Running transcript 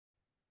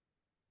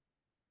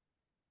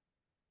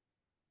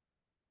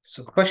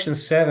So question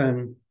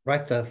 7,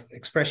 write the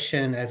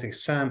expression as a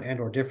sum and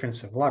or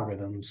difference of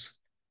logarithms.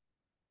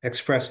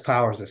 Express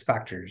powers as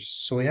factors.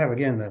 So we have,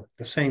 again,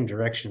 the same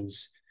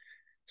directions.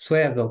 So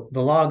we have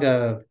the log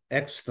of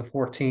x to the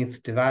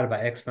 14th divided by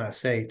x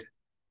minus 8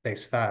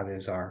 base 5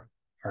 is our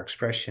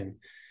expression.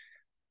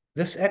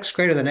 This x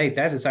greater than 8,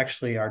 that is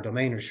actually our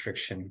domain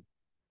restriction.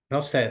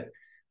 Notice that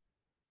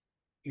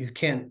you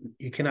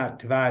cannot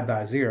divide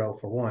by 0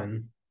 for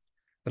 1,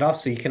 but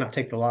also you cannot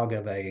take the log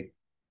of a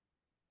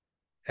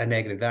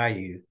negative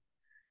value.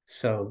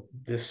 So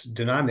this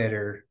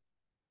denominator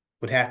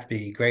would have to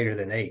be greater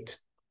than 8.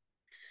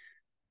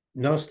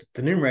 Notice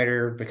the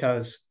numerator,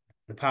 because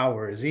the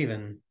power is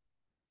even,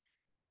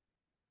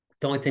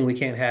 the only thing we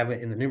can't have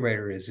in the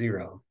numerator is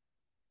 0.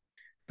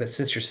 But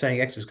since you're saying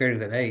x is greater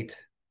than 8,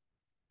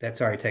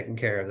 that's already taken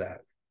care of that.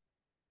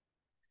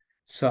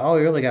 So all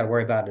we really got to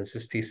worry about is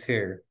this piece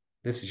here.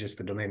 This is just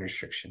the domain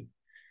restriction.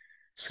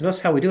 So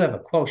notice how we do have a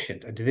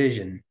quotient, a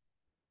division.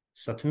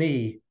 So to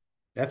me,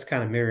 that's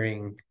kind of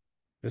mirroring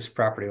this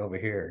property over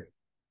here.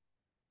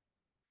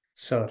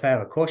 So if I have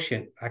a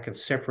quotient, I can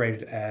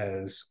separate it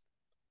as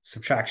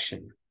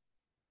subtraction.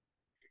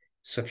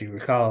 So if you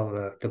recall,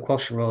 the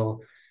quotient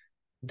rule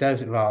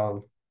does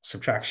involve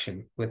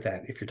subtraction with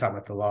that if you're talking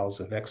about the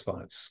laws of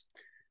exponents.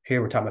 Here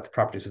we're talking about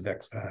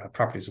the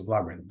properties of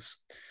logarithms.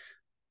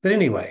 But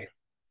anyway,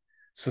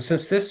 so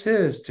since this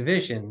is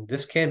division,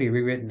 this can be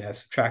rewritten as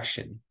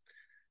subtraction.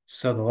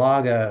 So the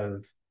log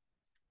of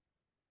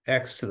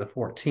x to the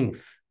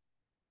 14th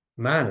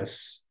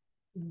minus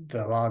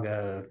the log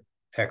of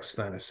x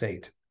minus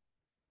 8.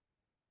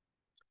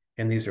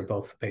 And these are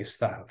both base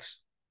 5s.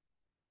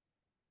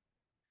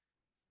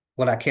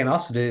 What I can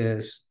also do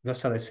is,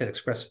 that's how they said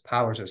express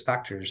powers as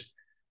factors.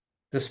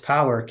 This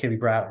power can be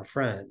brought out in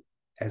front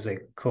as a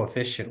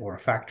coefficient or a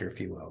factor, if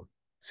you will.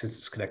 Since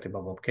it's connected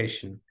by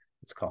multiplication,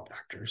 it's called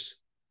factors.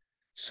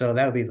 So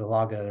that would be the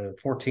log of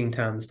 14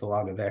 times the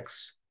log of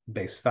x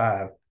base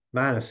 5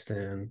 minus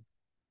then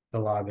the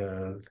log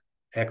of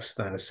x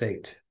minus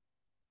 8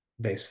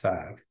 base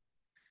 5.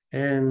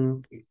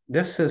 And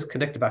this is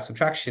connected by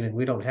subtraction, and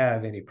we don't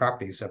have any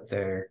properties up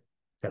there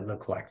that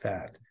look like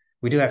that.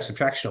 We do have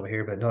subtraction over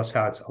here, but notice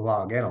how it's a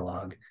log and a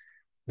log.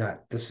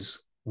 This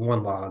is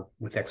one log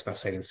with x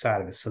minus 8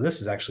 inside of it. So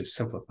this is actually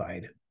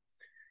simplified.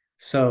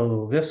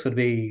 So this would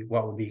be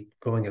what would be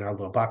going in our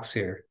little box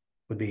here,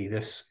 would be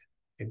this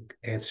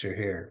answer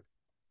here.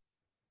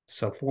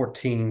 So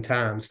 14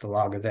 times the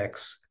log of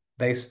x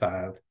base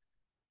 5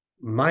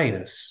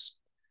 minus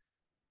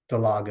the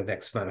log of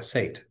x minus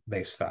 8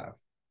 base 5.